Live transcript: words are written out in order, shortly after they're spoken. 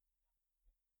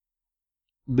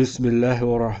بسم الله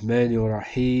الرحمن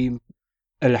الرحيم.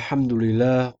 الحمد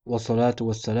لله والصلاة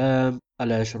والسلام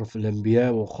على أشرف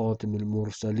الأنبياء وخاتم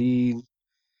المرسلين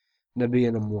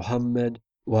نبينا محمد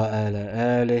وآل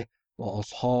آله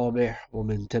وأصحابه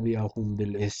ومن تبعهم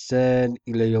بالإحسان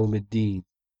إلى يوم الدين.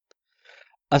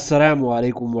 السلام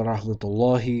عليكم ورحمة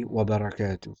الله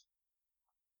وبركاته.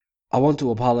 I want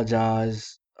to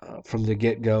apologize from the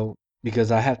get-go because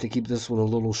I have to keep this one a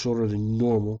little shorter than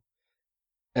normal.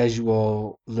 As you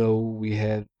all know, we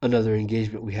have another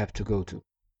engagement we have to go to.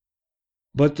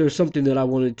 But there's something that I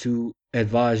wanted to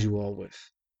advise you all with.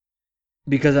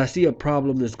 Because I see a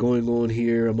problem that's going on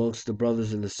here amongst the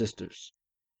brothers and the sisters.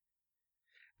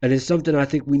 And it's something I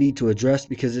think we need to address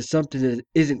because it's something that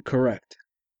isn't correct.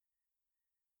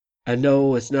 I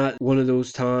know it's not one of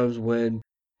those times when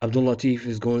Abdul Latif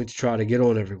is going to try to get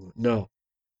on everyone. No.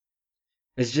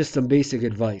 It's just some basic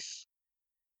advice.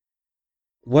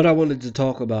 What I wanted to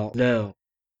talk about now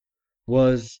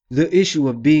was the issue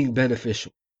of being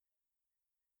beneficial.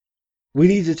 We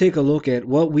need to take a look at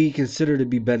what we consider to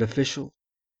be beneficial.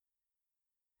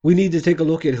 We need to take a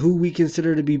look at who we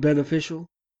consider to be beneficial.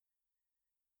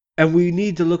 And we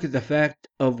need to look at the fact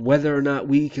of whether or not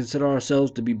we consider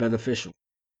ourselves to be beneficial.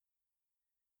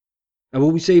 And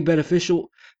when we say beneficial,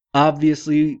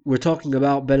 obviously we're talking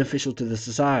about beneficial to the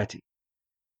society,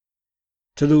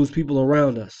 to those people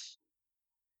around us,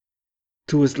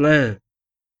 to Islam.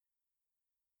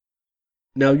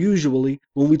 Now, usually,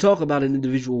 when we talk about an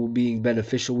individual being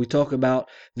beneficial, we talk about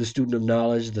the student of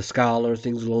knowledge, the scholar,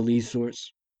 things along these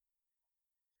sorts.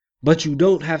 But you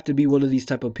don't have to be one of these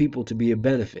type of people to be a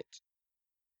benefit.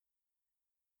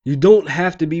 You don't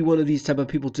have to be one of these type of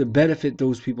people to benefit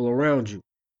those people around you.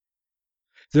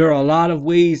 There are a lot of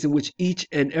ways in which each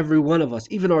and every one of us,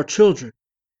 even our children,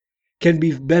 can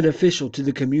be beneficial to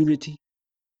the community,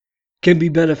 can be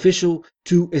beneficial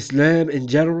to Islam in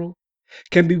general,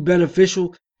 can be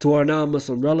beneficial to our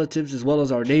non-Muslim relatives as well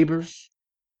as our neighbors,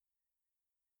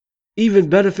 even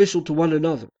beneficial to one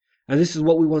another. And this is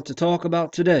what we want to talk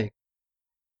about today.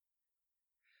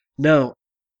 Now,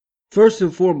 first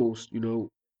and foremost,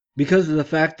 because of the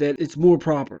fact that it's more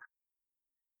proper,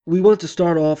 we want to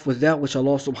start off with that which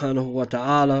Allah subhanahu wa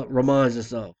ta'ala reminds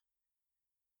us of.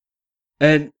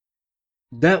 And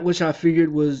that which I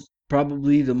figured was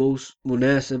probably the most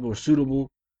munasib or suitable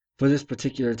for this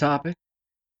particular topic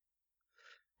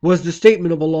was the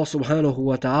statement of Allah subhanahu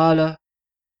wa ta'ala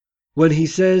when he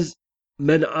says,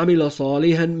 من عمل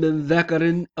صالحا من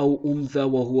ذكر أو أنثى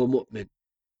وهو مؤمن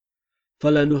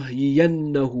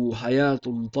فلنحيينه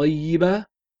حياة طيبة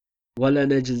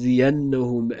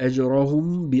ولنجزينهم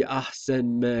أجرهم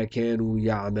بأحسن ما كانوا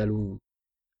يعملون.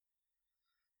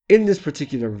 In this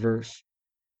particular verse,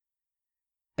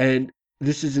 and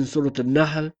this is in Surah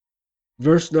An-Nahl,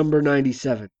 verse number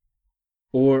 97,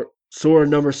 or Surah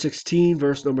number 16,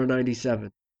 verse number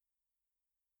 97.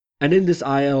 And in this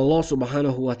ayah, Allah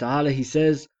subhanahu wa ta'ala, He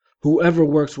says, whoever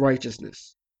works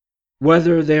righteousness,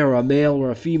 whether they are a male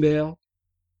or a female,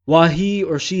 while he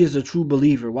or she is a true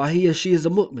believer, while he or she is a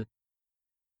mu'min,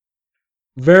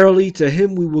 verily to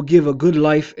him we will give a good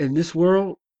life in this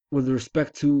world with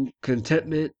respect to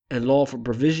contentment and lawful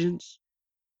provisions,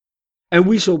 and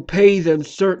we shall pay them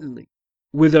certainly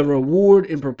with a reward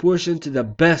in proportion to the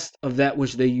best of that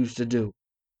which they used to do.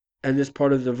 And this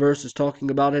part of the verse is talking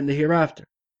about in the hereafter.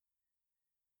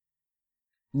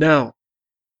 Now,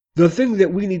 the thing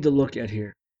that we need to look at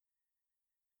here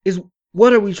is,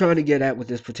 what are we trying to get at with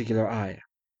this particular ayah?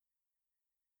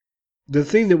 The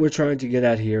thing that we're trying to get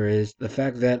at here is the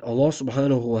fact that Allah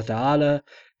subhanahu wa ta'ala,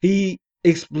 He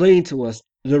explained to us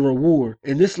the reward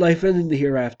in this life and in the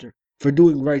hereafter for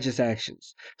doing righteous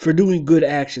actions, for doing good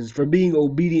actions, for being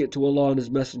obedient to Allah and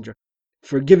His Messenger,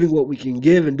 for giving what we can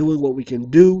give and doing what we can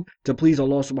do to please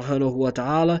Allah subhanahu wa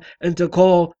ta'ala and to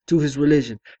call to His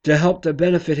religion, to help to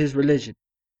benefit His religion.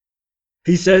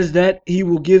 He says that He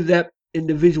will give that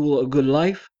individual a good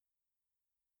life,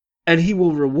 and He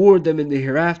will reward them in the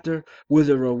hereafter with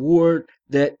a reward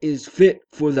that is fit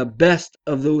for the best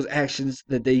of those actions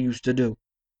that they used to do.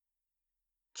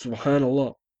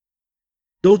 Subhanallah.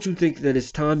 Don't you think that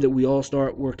it's time that we all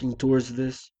start working towards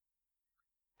this?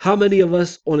 How many of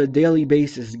us on a daily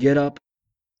basis get up,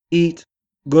 eat,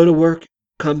 go to work,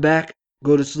 come back,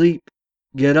 go to sleep,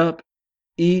 get up,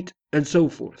 eat, and so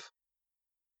forth?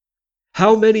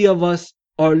 How many of us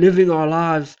are living our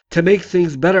lives to make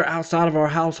things better outside of our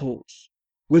households,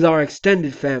 with our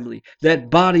extended family,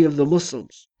 that body of the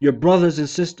Muslims, your brothers and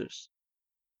sisters?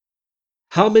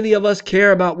 How many of us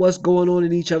care about what's going on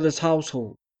in each other's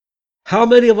household? How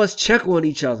many of us check on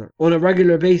each other on a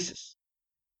regular basis?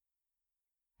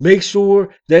 Make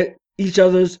sure that each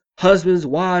other's husbands,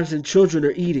 wives, and children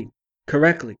are eating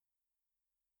correctly.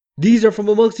 These are from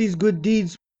amongst these good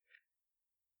deeds.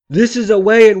 This is a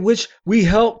way in which we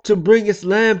help to bring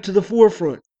Islam to the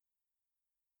forefront.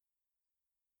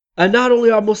 And not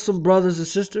only our Muslim brothers and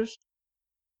sisters,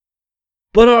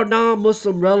 but our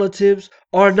non-Muslim relatives,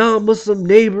 our non-Muslim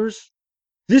neighbors.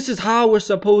 This is how we're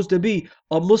supposed to be.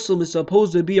 A Muslim is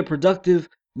supposed to be a productive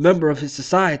member of his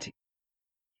society.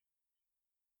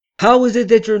 How is it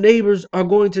that your neighbors are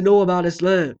going to know about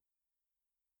Islam?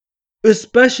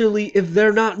 Especially if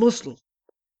they're not Muslim.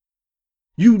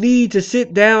 You need to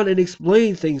sit down and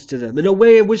explain things to them in a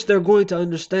way in which they're going to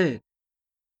understand.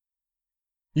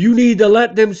 You need to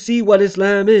let them see what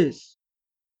Islam is.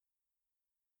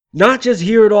 Not just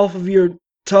hear it off of your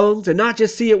tongues and not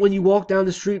just see it when you walk down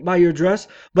the street by your dress,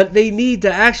 but they need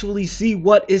to actually see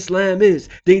what Islam is.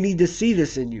 They need to see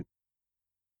this in you.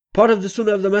 Part of the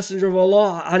sunnah of the Messenger of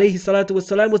Allah alayhi salatu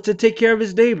wasalam was to take care of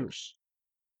his neighbors.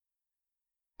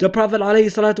 The Prophet alayhi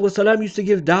salatu wasalam used to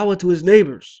give dawah to his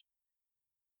neighbors.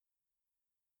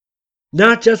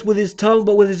 Not just with his tongue,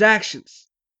 but with his actions.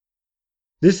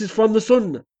 This is from the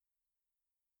sunnah.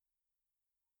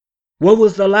 When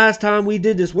was the last time we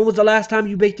did this? When was the last time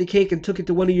you baked a cake and took it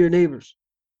to one of your neighbors?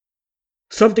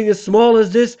 Something as small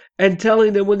as this, and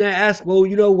telling them when they ask, well,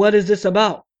 what is this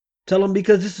about? Tell them,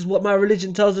 because this is what my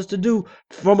religion tells us to do.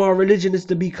 From our religion is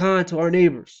to be kind to our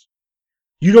neighbors.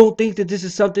 You don't think that this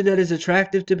is something that is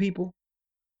attractive to people?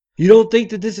 You don't think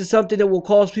that this is something that will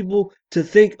cause people to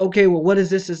think, okay, well, what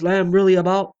is this Islam really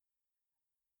about?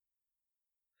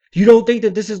 You don't think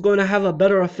that this is going to have a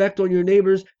better effect on your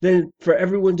neighbors than for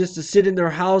everyone just to sit in their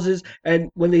houses and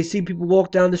when they see people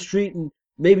walk down the street and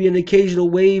maybe an occasional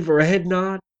wave or a head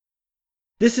nod?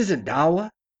 This isn't dawah.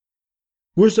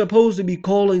 We're supposed to be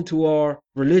calling to our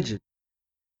religion.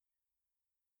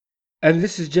 And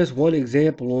this is just one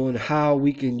example on how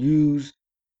we can use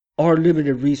our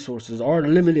limited resources, our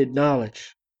limited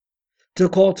knowledge to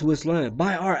call to Islam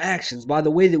by our actions, by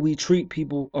the way that we treat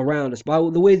people around us, by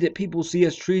the way that people see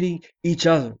us treating each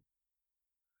other.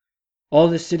 All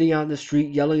this sitting out in the street,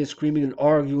 yelling and screaming and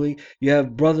arguing. You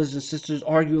have brothers and sisters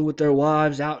arguing with their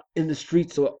wives out in the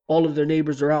street, so all of their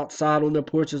neighbors are outside on their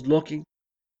porches looking.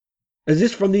 Is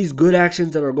this from these good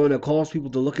actions that are going to cause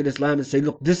people to look at Islam and say,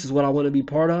 look, this is what I want to be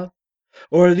part of?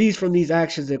 Or are these from these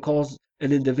actions that cause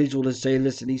an individual to say,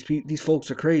 listen, these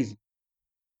folks are crazy?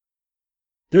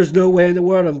 There's no way in the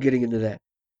world I'm getting into that.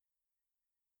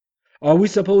 Are we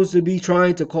supposed to be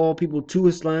trying to call people to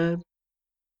Islam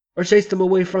or chase them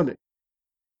away from it?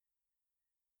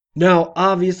 Now,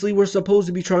 obviously, we're supposed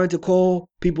to be trying to call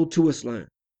people to Islam.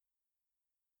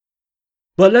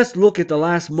 But let's look at the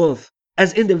last month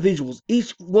as individuals,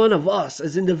 each one of us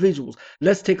as individuals.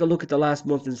 Let's take a look at the last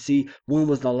month and see when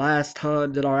was the last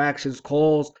time that our actions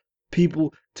caused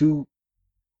people to,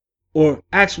 or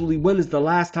actually, when is the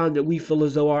last time that we feel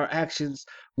as though our actions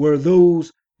were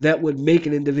those that would make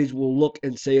an individual look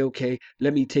and say, okay,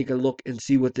 let me take a look and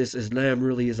see what this Islam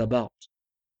really is about.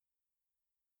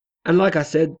 And like I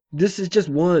said, this is just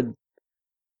one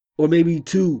or maybe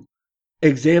two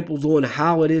examples on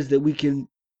how it is that we can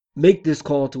make this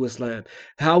call to Islam,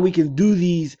 how we can do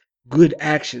these good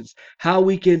actions, how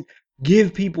we can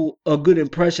give people a good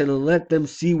impression and let them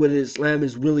see what Islam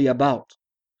is really about.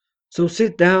 So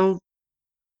sit down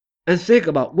and think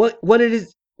about what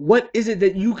is it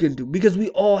that you can do, because we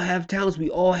all have talents, we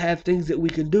all have things that we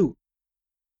can do.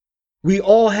 We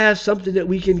all have something that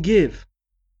we can give.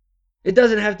 It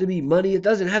doesn't have to be money, it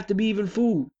doesn't have to be even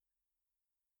food.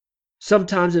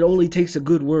 Sometimes it only takes a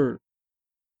good word.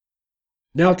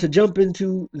 Now, to jump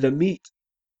into the meat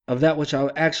of that which I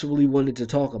actually wanted to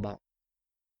talk about.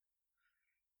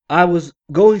 I was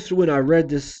going through and I read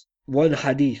this one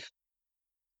hadith.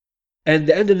 And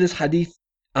the end of this hadith,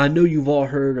 I know you've all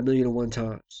heard 1,000,001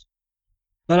 times.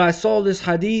 But I saw this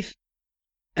hadith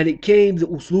and it came, the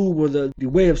usloob, or the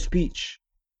way of speech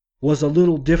was a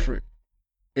little different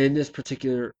in this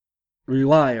particular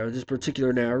riwayah, or this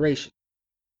particular narration.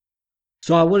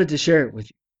 So I wanted to share it with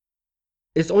you.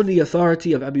 It's on the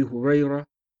authority of Abu Hurairah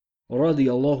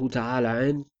radiyallahu ta'ala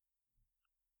an,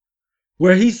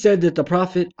 where he said that the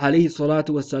Prophet alayhi salatu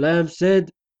wasalam said,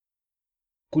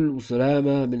 كل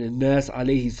سلامة من الناس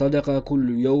عليه صدقة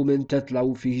كل يوم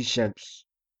تطلع فيه الشمس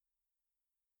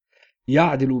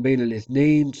يعدل بين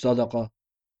الاثنين صدقة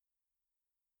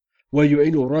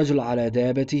ويعين الرجل على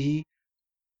دابته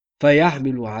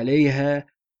فيحمل عليها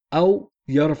أو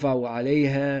يرفع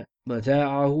عليها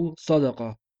متاعه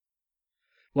صدقة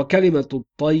وكلمة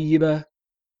الطيبة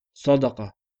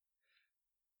صدقة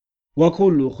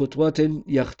وكل خطوة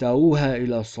يختاوها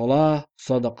إلى الصلاة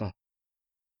صدقة.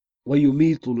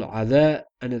 ويميت العداء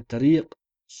عن الطريق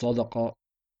صدقة.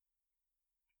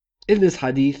 In this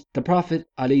hadith, the Prophet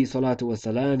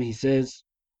ﷺ, he says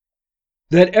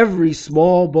that every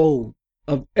small bone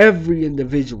of every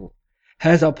individual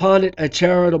has upon it a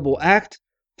charitable act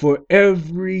for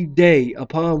every day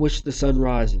upon which the sun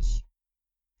rises.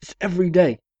 It's every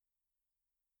day.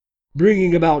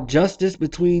 Bringing about justice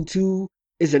between two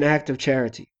is an act of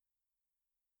charity.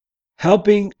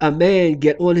 Helping a man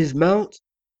get on his mount,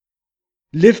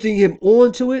 lifting him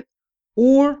onto it,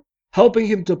 or helping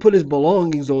him to put his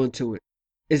belongings onto it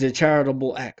is a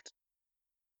charitable act.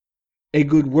 A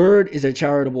good word is a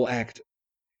charitable act.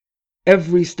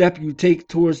 Every step you take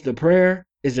towards the prayer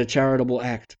is a charitable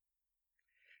act.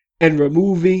 And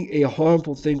removing a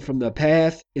harmful thing from the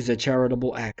path is a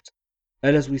charitable act.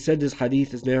 And as we said, this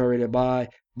hadith is narrated by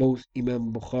both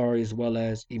Imam Bukhari as well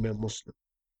as Imam Muslim.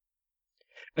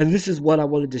 And this is what I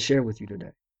wanted to share with you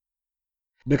today.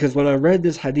 Because when I read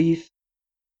this hadith,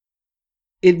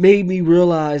 it made me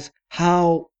realize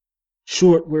how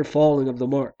short we're falling of the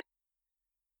mark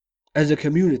as a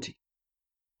community,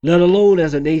 let alone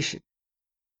as a nation.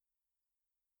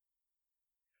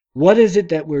 What is it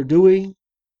that we're doing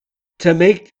to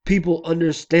make people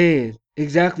understand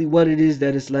exactly what it is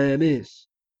that Islam is?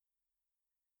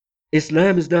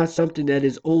 Islam is not something that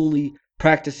is only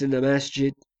practiced in the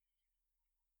masjid.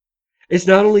 It's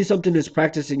not only something that's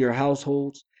practiced in your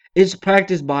households. It's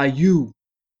practiced by you,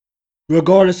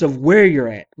 regardless of where you're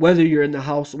at, whether you're in the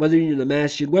house, whether you're in the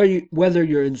masjid, whether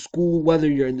you're in school, whether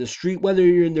you're in the street, whether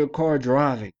you're in your car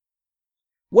driving,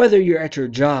 whether you're at your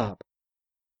job.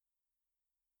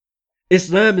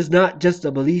 Islam is not just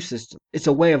a belief system. It's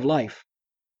a way of life.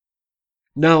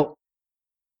 Now,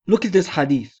 look at this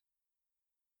hadith,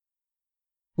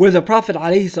 where the Prophet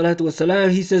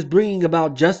ﷺ, he says bringing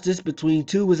about justice between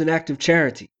two is an act of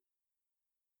charity.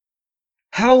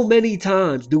 How many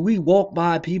times do we walk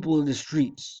by people in the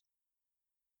streets,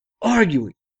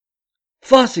 arguing,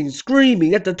 fussing,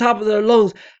 screaming at the top of their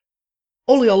lungs?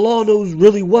 Only Allah knows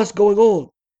really what's going on.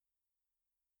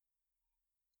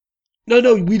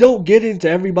 No, we don't get into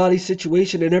everybody's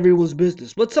situation and everyone's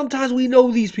business. But sometimes we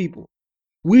know these people.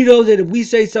 We know that if we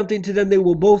say something to them, they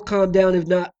will both calm down, if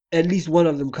not, at least one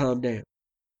of them calm down.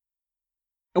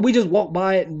 And we just walk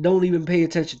by it and don't even pay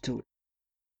attention to it.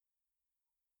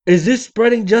 Is this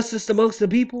spreading justice amongst the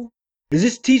people? Is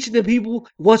this teaching the people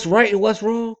what's right and what's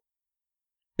wrong?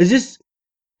 Is this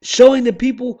showing the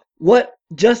people what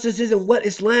justice is and what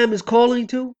Islam is calling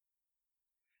to?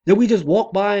 That we just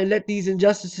walk by and let these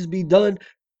injustices be done?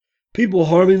 People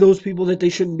harming those people that they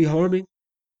shouldn't be harming?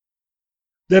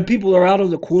 That people are out on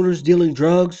the corners dealing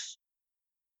drugs?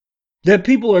 That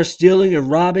people are stealing and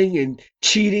robbing and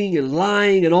cheating and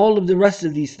lying and all of the rest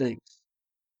of these things?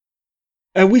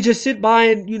 And we just sit by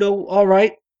and, all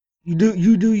right, you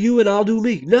do you and I'll do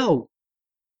me. No.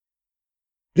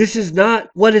 This is not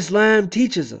what Islam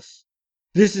teaches us.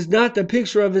 This is not the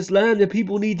picture of Islam that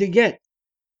people need to get.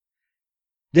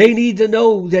 They need to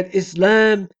know that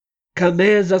Islam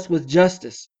commands us with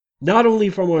justice, not only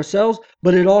from ourselves,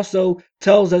 but it also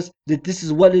tells us that this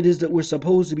is what it is that we're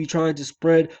supposed to be trying to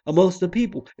spread amongst the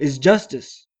people, is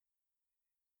justice.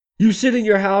 You sit in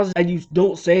your house and you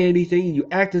don't say anything, and you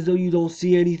act as though you don't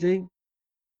see anything.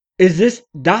 Is this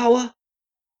dawah?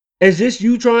 Is this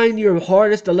you trying your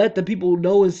hardest to let the people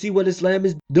know and see what Islam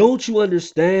is? Don't you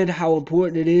understand how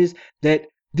important it is that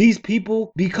these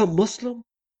people become Muslim?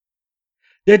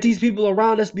 That these people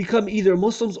around us become either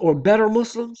Muslims or better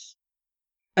Muslims?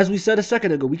 As we said a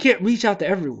second ago, we can't reach out to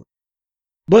everyone.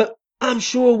 But I'm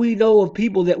sure we know of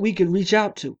people that we can reach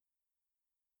out to.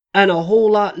 And a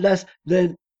whole lot less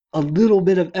than a little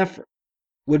bit of effort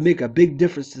would make a big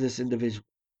difference to this individual.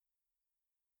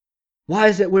 Why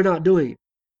is it we're not doing it?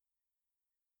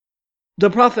 The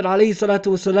Prophet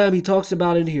ﷺ, he talks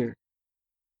about in here.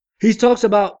 He talks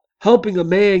about helping a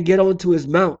man get onto his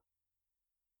mount,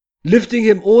 lifting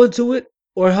him onto it,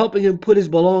 or helping him put his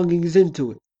belongings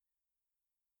into it.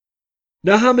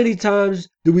 Now, how many times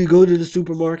do we go to the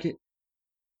supermarket?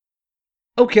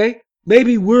 Okay,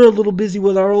 maybe we're a little busy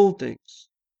with our own things.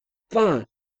 Fine.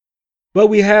 But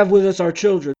we have with us our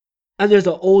children, and there's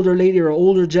an older lady or an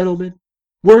older gentleman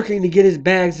working to get his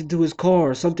bags into his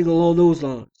car or something along those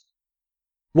lines.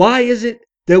 Why is it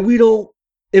that we don't,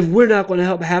 if we're not going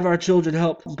to have our children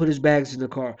help him put his bags in the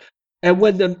car? And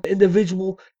when the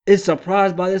individual is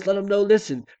surprised by this, let them know,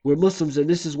 listen, we're Muslims and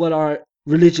this is what our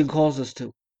religion calls us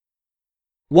to.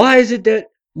 Why is it that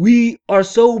we are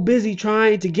so busy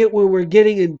trying to get where we're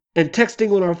getting and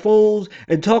texting on our phones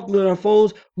and talking on our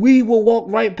phones, we will walk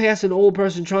right past an old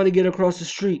person trying to get across the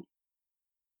street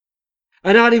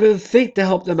and not even think to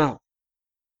help them out?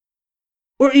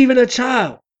 Or even a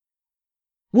child.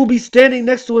 We'll be standing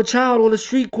next to a child on the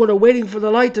street corner waiting for the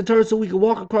light to turn so we can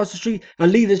walk across the street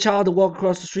and leave the child to walk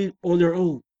across the street on their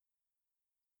own.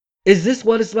 Is this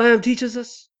what Islam teaches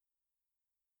us?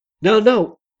 Now,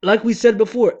 no, like we said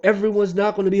before, everyone's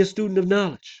not going to be a student of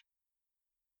knowledge.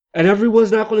 And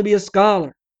everyone's not going to be a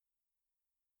scholar.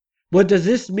 But does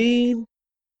this mean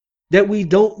that we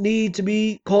don't need to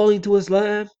be calling to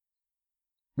Islam?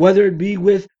 Whether it be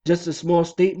with just a small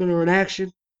statement or an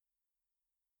action?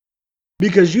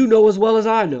 Because you know as well as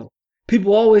I know,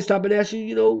 people always stop and ask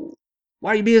you,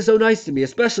 why are you being so nice to me?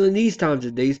 Especially in these times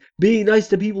of days, being nice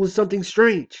to people is something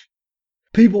strange.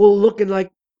 People are looking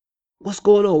like, what's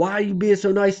going on? Why are you being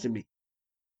so nice to me?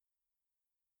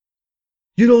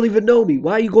 You don't even know me.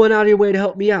 Why are you going out of your way to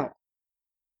help me out?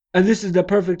 And this is the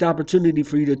perfect opportunity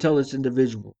for you to tell this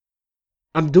individual,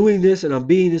 I'm doing this and I'm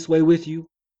being this way with you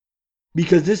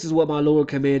because this is what my Lord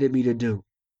commanded me to do.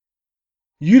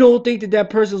 You don't think that that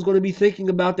person is going to be thinking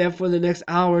about that for the next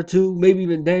hour or two, maybe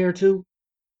even a day or two?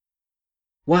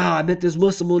 Wow, I met this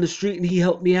Muslim on the street and he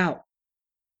helped me out.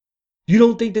 You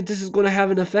don't think that this is going to have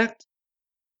an effect?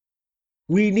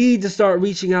 We need to start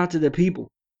reaching out to the people.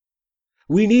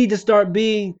 We need to start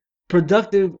being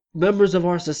productive members of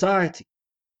our society.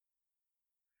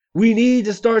 We need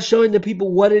to start showing the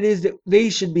people what it is that they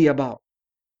should be about,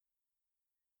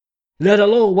 let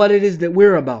alone what it is that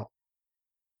we're about.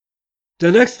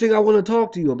 The next thing I want to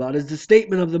talk to you about is the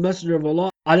statement of the Messenger of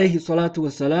Allah, alayhi salatu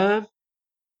wasalam,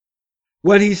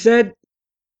 when he said,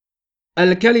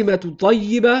 Al-kalimatu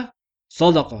tayyiba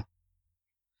sadaqah.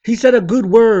 He said a good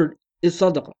word is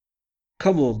sadaqah.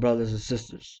 Come on, brothers and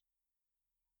sisters.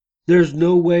 There's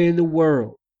no way in the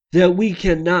world that we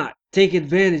cannot take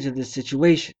advantage of this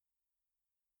situation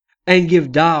and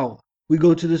give dawah. We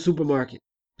go to the supermarket.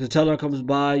 The teller comes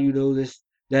by, this,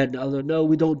 that, and the other. No,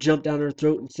 we don't jump down her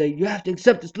throat and say, you have to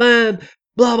accept Islam,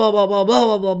 blah, blah, blah, blah, blah,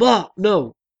 blah, blah, blah.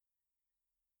 No.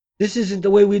 This isn't the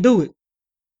way we do it.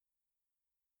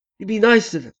 You be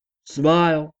nice to them.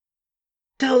 Smile.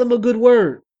 Tell them a good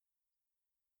word.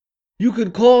 You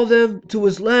can call them to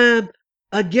Islam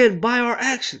again by our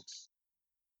actions.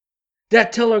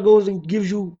 That teller goes and gives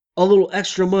you a little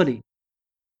extra money.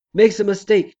 Makes a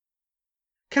mistake.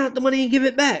 Count the money and give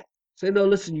it back. Say, no,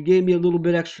 listen, you gave me a little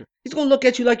bit extra. He's going to look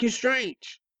at you like you're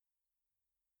strange.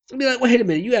 He'll be like, wait a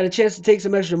minute, you had a chance to take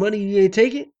some extra money, you didn't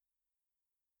take it?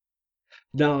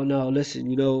 No,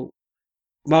 listen,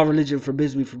 my religion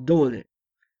forbids me from doing it.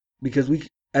 Because we,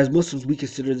 as Muslims, we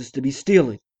consider this to be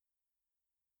stealing.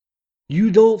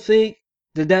 You don't think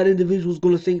that that individual is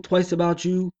going to think twice about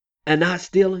you and not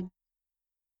stealing?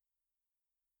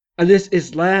 And this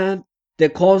Islam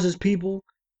that causes people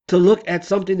to look at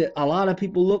something that a lot of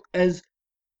people look as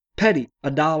petty,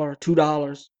 $1,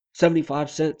 $2, 75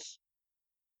 cents.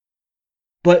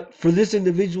 But for this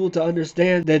individual to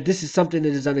understand that this is something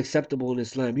that is unacceptable in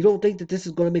Islam, you don't think that this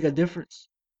is going to make a difference?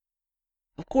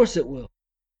 Of course it will.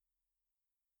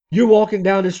 You're walking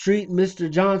down the street and Mr.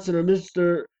 Johnson or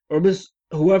Mr. or Miss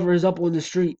whoever is up on the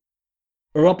street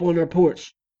or up on their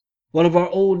porch, one of our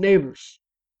old neighbors.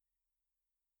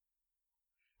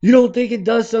 You don't think it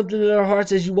does something to their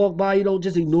hearts as you walk by? You don't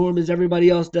just ignore them as everybody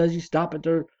else does. You stop at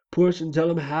their porch and tell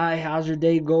them, hi, how's your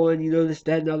day going? This,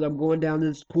 that, and the other. I'm going down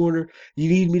this corner. You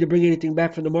need me to bring anything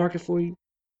back from the market for you?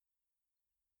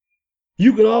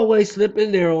 You can always slip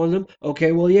in there on them.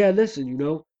 Okay, well, yeah, listen,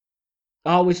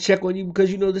 I always check on you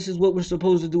because, this is what we're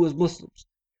supposed to do as Muslims.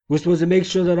 We're supposed to make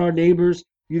sure that our neighbors,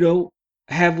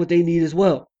 have what they need as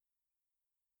well.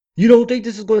 You don't think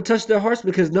this is going to touch their hearts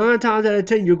because 9 times out of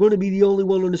 10, you're going to be the only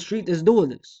one on the street that's doing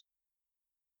this.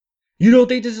 You don't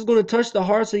think this is going to touch the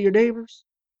hearts of your neighbors?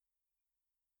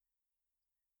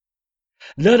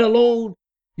 Let alone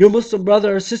your Muslim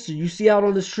brother or sister you see out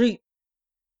on the street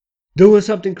doing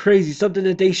something crazy, something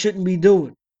that they shouldn't be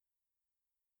doing.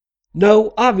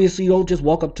 No, obviously you don't just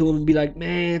walk up to them and be like,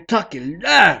 man, tuck it,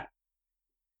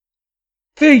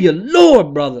 fear your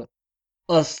Lord, brother.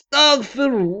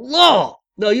 Astaghfirullah.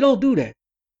 No, you don't do that.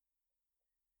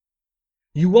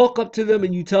 You walk up to them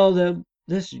and you tell them,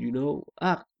 listen,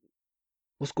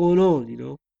 what's going on,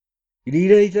 You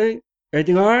need anything?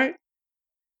 Everything all right?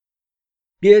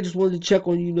 Yeah, just wanted to check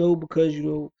on because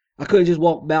I couldn't just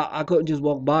walk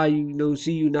by you,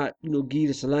 see you not, give you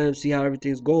the salam, see how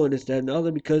everything's going, this, that, and the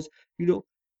other, because,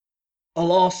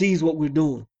 Allah sees what we're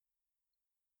doing.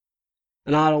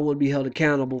 And I don't want to be held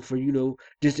accountable for,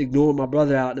 just ignoring my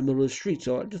brother out in the middle of the street.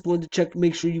 So I just wanted to check,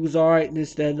 make sure you was all right, and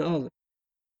this, that, and the other.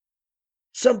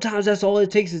 Sometimes that's all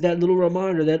it takes is that little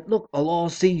reminder that, look, Allah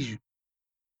sees you.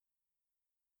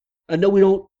 I know we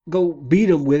don't go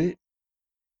beat him with it.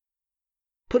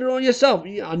 Put it on yourself.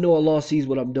 Yeah, I know Allah sees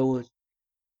what I'm doing.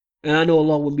 And I know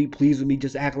Allah wouldn't be pleased with me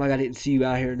just acting like I didn't see you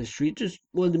out here in the street. Just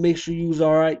wanted to make sure you was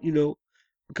all right,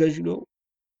 because, I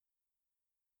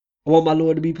want my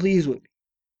Lord to be pleased with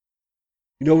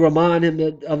me. Remind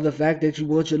him of the fact that you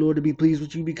want your Lord to be pleased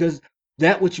with you, because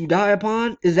that which you die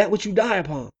upon is that which you die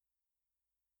upon.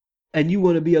 And you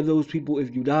want to be of those people,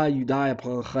 if you die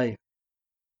upon khayr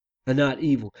and not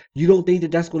evil. You don't think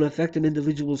that that's going to affect an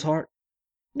individual's heart?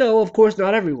 No, of course,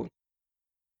 not everyone.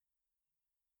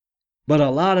 But a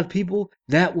lot of people,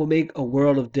 that will make a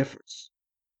world of difference.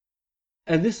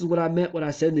 And this is what I meant when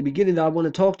I said in the beginning that I want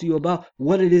to talk to you about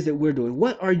what it is that we're doing.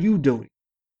 What are you doing?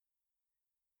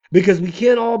 Because we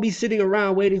can't all be sitting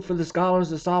around waiting for the scholars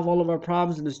to solve all of our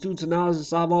problems and the students of knowledge to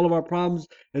solve all of our problems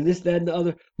and this, that, and the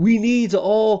other. We need to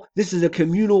all, this is a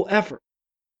communal effort.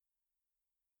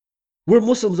 We're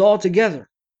Muslims all together.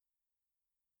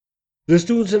 The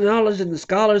students of knowledge and the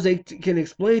scholars, they can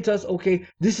explain to us, okay,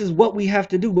 this is what we have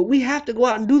to do. But we have to go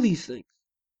out and do these things.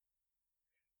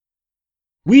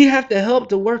 We have to help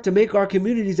to work to make our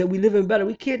communities that we live in better.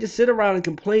 We can't just sit around and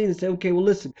complain and say, okay, well,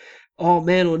 listen, oh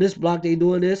man, on this block they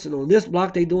doing this, and on this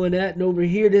block they doing that, and over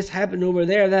here this happened, over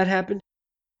there that happened.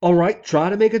 All right,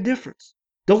 try to make a difference.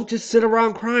 Don't just sit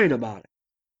around crying about it.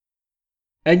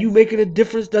 And you making a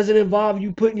difference doesn't involve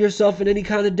you putting yourself in any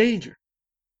kind of danger.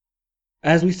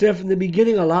 As we said from the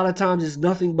beginning, a lot of times it's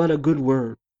nothing but a good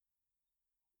word.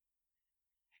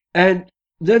 And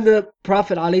then the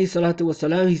Prophet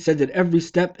ﷺ, he said that every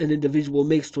step an individual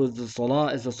makes towards the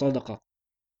salah is a sadaqah.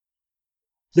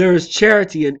 There is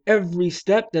charity in every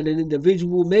step that an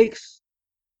individual makes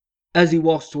as he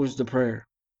walks towards the prayer.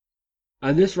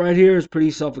 And this right here is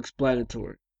pretty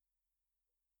self-explanatory.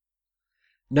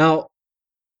 Now,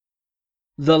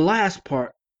 the last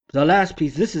part, the last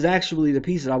piece, this is actually the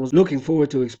piece that I was looking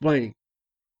forward to explaining.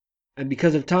 And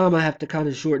because of time, I have to kind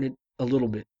of shorten it a little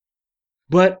bit.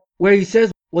 But where he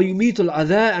says, وَيُمِيتُ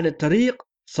الْأَذَىٰ عَنِ الطَّرِيقِ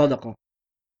صَدَقَةً.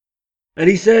 And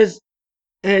he says,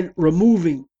 and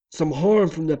removing some harm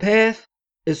from the path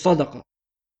is sadaqah.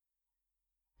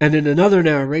 And in another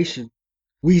narration,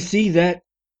 we see that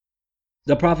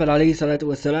the Prophet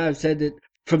ﷺ said that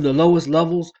from the lowest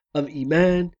levels of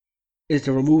Iman is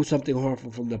to remove something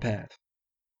harmful from the path.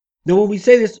 Now, when we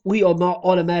say this, we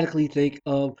automatically think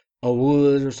of a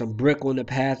wood or some brick on the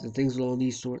path and things along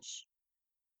these sorts.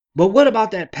 But what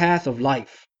about that path of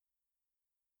life?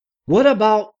 What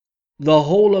about the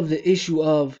whole of the issue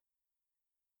of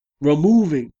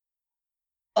removing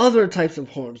other types of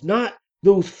harms, not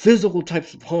those physical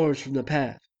types of harms from the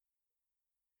path,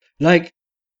 like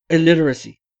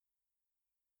illiteracy?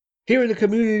 Here in the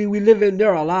community we live in,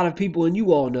 there are a lot of people, and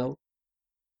you all know,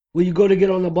 when you go to get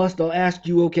on the bus, they'll ask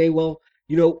you, okay, well,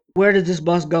 where is this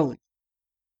bus going?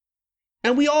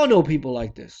 And we all know people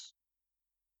like this.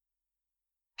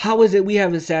 How is it we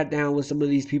haven't sat down with some of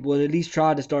these people and at least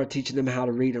tried to start teaching them how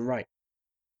to read and write?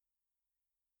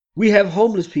 We have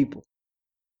homeless people.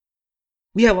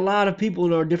 We have a lot of people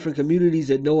in our different communities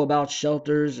that know about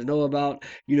shelters and know about,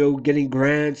 getting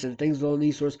grants and things along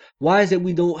these sorts. Why is it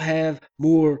we don't have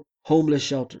more homeless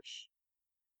shelters?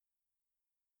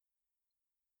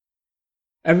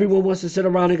 Everyone wants to sit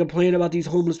around and complain about these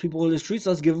homeless people in the streets.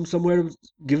 Let's give them somewhere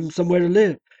to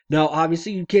live. Now,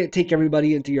 obviously, you can't take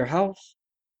everybody into your house.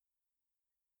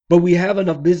 But we have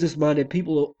enough business-minded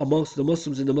people amongst the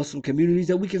Muslims in the Muslim communities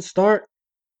that we can start,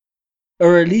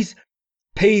 or at least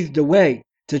pave the way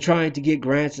to trying to get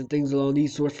grants and things along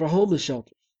these sorts for homeless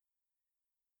shelters.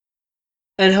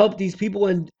 And help these people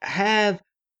and have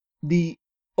the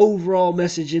overall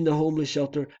message in the homeless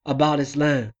shelter about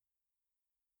Islam.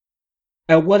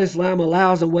 And what Islam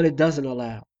allows and what it doesn't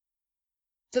allow.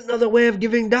 It's another way of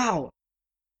giving dawah.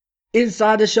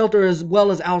 Inside the shelter as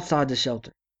well as outside the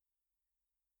shelter.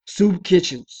 Soup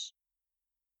kitchens.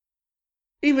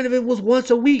 Even if it was once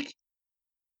a week,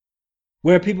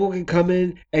 where people can come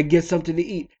in and get something to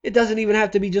eat. It doesn't even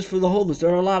have to be just for the homeless.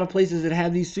 There are a lot of places that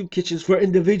have these soup kitchens for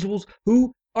individuals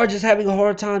who are just having a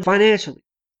hard time financially.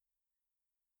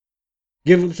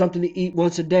 Give them something to eat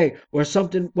once a day, or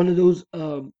something, one of those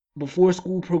before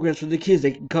school programs for the kids.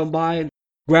 They can come by and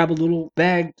grab a little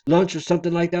bagged lunch or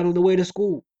something like that on the way to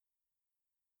school.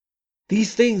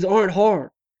 These things aren't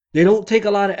hard. They don't take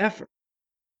a lot of effort.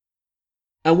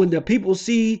 And when the people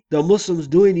see the Muslims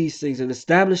doing these things and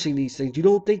establishing these things, you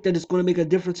don't think that it's going to make a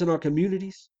difference in our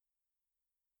communities?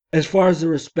 As far as the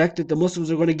respect that the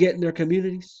Muslims are going to get in their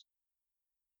communities?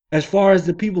 As far as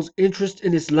the people's interest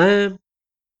in Islam?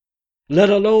 Let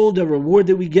alone the reward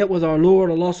that we get with our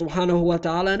Lord, Allah subhanahu wa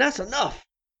ta'ala. And that's enough.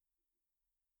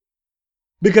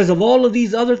 Because of all of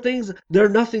these other things, they're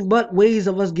nothing but ways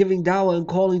of us giving dawah and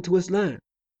calling to Islam.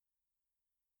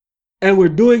 And we're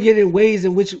doing it in ways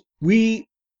in which we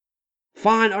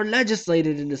find are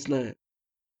legislated in Islam.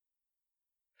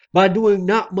 By doing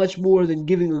not much more than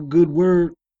giving a good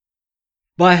word,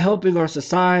 by helping our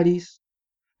societies,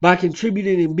 by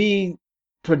contributing and being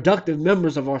productive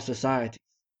members of our society.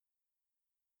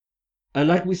 And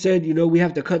like we said, we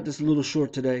have to cut this a little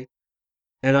short today.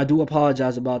 And I do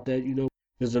apologize about that.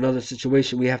 There's another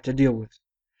situation we have to deal with.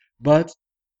 But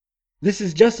this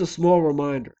is just a small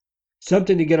reminder,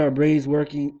 something to get our brains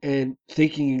working and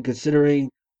thinking and considering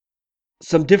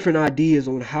some different ideas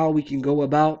on how we can go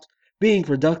about being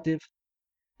productive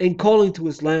and calling to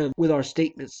Islam with our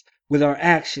statements, with our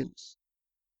actions,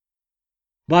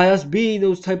 by us being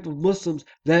those type of Muslims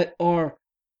that are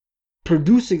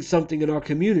producing something in our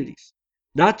communities,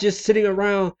 not just sitting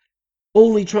around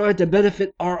only trying to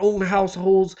benefit our own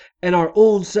households and our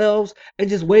own selves and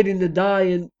just waiting to die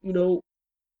and,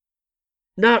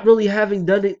 not really having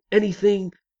done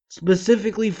anything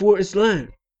specifically for Islam.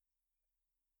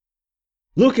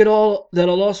 Look at all that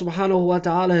Allah subhanahu wa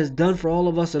ta'ala has done for all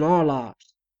of us in our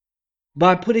lives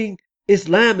by putting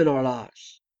Islam in our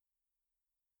lives,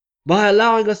 by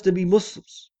allowing us to be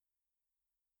Muslims.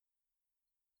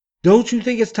 Don't you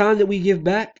think it's time that we give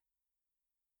back?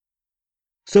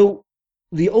 So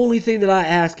the only thing that I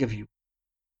ask of you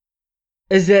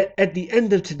is that at the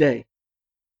end of today,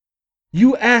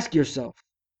 you ask yourself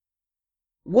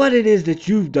what it is that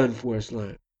you've done for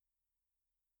Islam.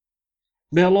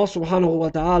 May Allah subhanahu wa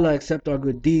ta'ala accept our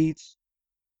good deeds.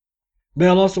 May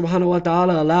Allah subhanahu wa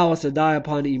ta'ala allow us to die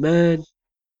upon Iman.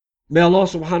 May Allah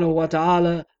subhanahu wa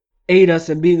ta'ala aid us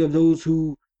in being of those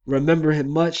who remember Him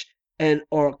much and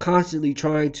are constantly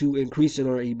trying to increase in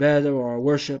our ibadah or our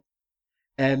worship.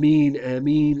 Ameen,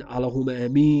 ameen, Allahumma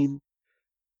ameen.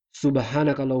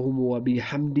 Subhanaka Allahumma wa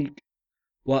bihamdik.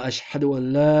 Wa ashhadu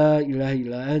an la ilaha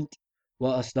illa ant.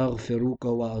 Wa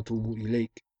astaghfiruka wa atubu ilayk.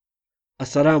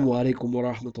 Assalamu alaikum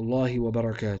wa rahmatullahi wa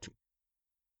barakatuh.